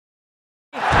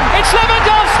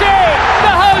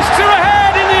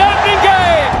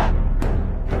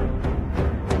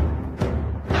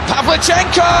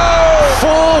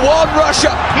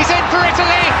Russia. He's in for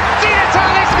Italy. Di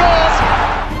Natale scores.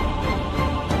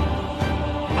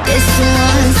 This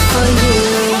one's for you.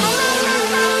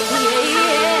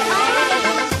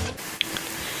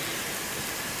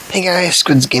 Hey guys,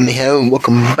 Squidzz Gaming here, and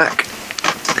welcome back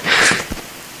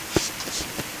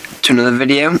to another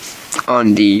video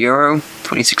on the Euro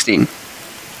 2016.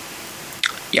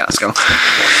 Yeah, let's go.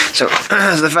 So,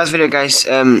 the first video, guys,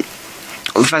 the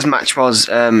first match was,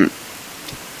 I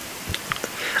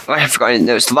have forgotten,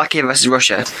 it was Slovakia versus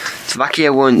Russia.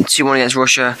 Slovakia won 2-1 against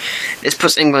Russia. This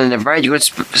puts England in a very good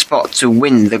spot to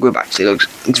win the group, actually.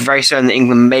 It's very certain that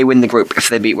England may win the group if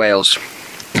they beat Wales.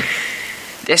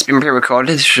 This has been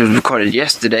pre-recorded. This was recorded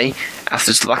yesterday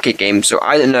after the Slovakia game, so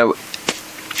I don't know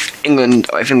if England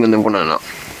have won or not.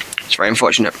 It's very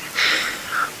unfortunate.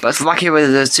 But Slovakia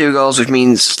with the 2 goals, which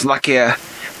means Slovakia,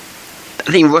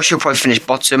 I think Russia will probably finish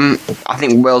bottom. I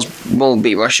think Wales will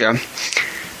beat Russia.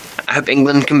 I hope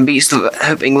England can beat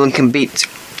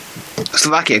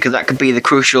Slovakia, because that could be the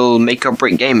crucial make or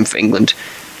break game for England.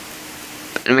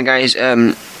 But anyway, guys, I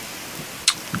will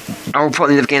report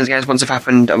the other games, guys, once they've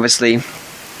happened, obviously.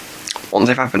 Once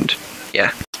they've happened,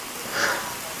 yeah.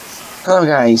 Hello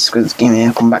guys, Squidzz Gaming here.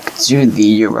 Welcome back to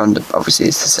the Roundup. Obviously,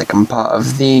 it's the second part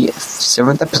of the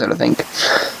 7th episode, I think.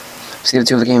 So the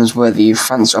 2 other games were the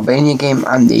France-Albania game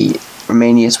and the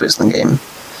Romania-Switzerland game.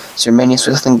 So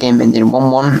Romania-Switzerland game ended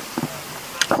 1-1,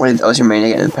 with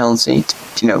Romania getting a penalty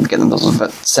to, get themselves a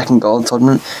second goal of the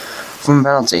tournament from a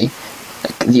penalty.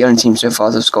 The only team so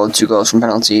far to have scored 2 goals from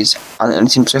penalties, and the only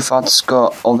team so far to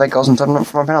score all their goals in the tournament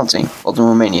from a penalty, other than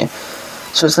Romania.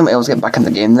 Switzerland were able to get back in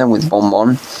the game then with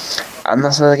 1-1, and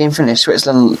that's how the game finished.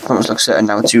 Switzerland pretty much looks certain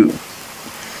now to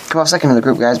come out second in the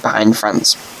group, guys, behind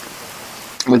France,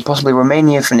 with possibly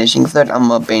Romania finishing 3rd and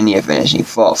Albania finishing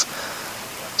 4th.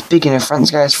 Speaking of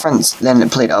France, guys, France then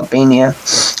played Albania,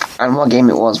 and what a game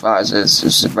it was, it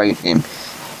was a very good game.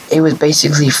 It was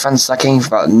basically France attacking for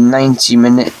about 90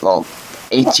 minutes, well,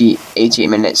 88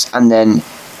 minutes, and then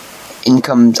in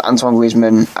comes Antoine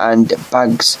Griezmann and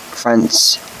bags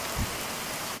France.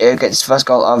 It gets first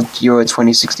goal of Euro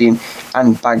 2016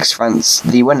 and bags France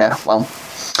the winner. Well,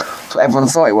 that's what everyone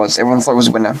thought it was. Everyone thought it was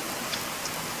a winner.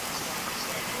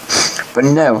 But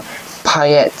no,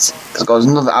 Payet scores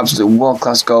another absolute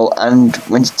world-class goal and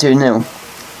wins 2-0.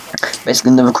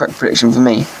 Basically another correct prediction for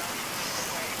me.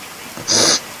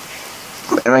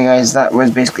 But anyway, guys, that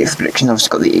was basically the prediction. I've just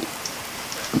got the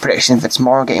prediction for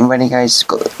tomorrow getting ready, guys.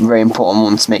 Got a very important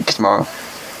one to make tomorrow.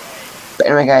 But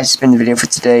anyway, guys, it's been the video for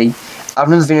today. I have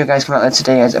another video, guys, coming out there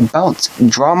today, guys, about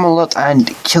Dramalot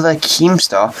and Killer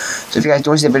Keemstar. So if you guys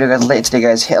don't see the video, guys, later today,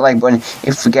 guys, hit the like button.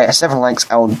 If we get 7 likes,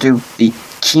 I will do the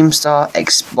Keemstar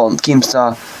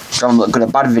Dramalot good or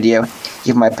bad video.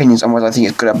 Give my opinions on whether I think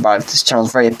it's good or bad. This channel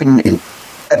is very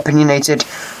opinionated,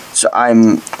 so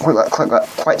I'm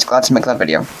quite glad to make that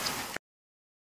video.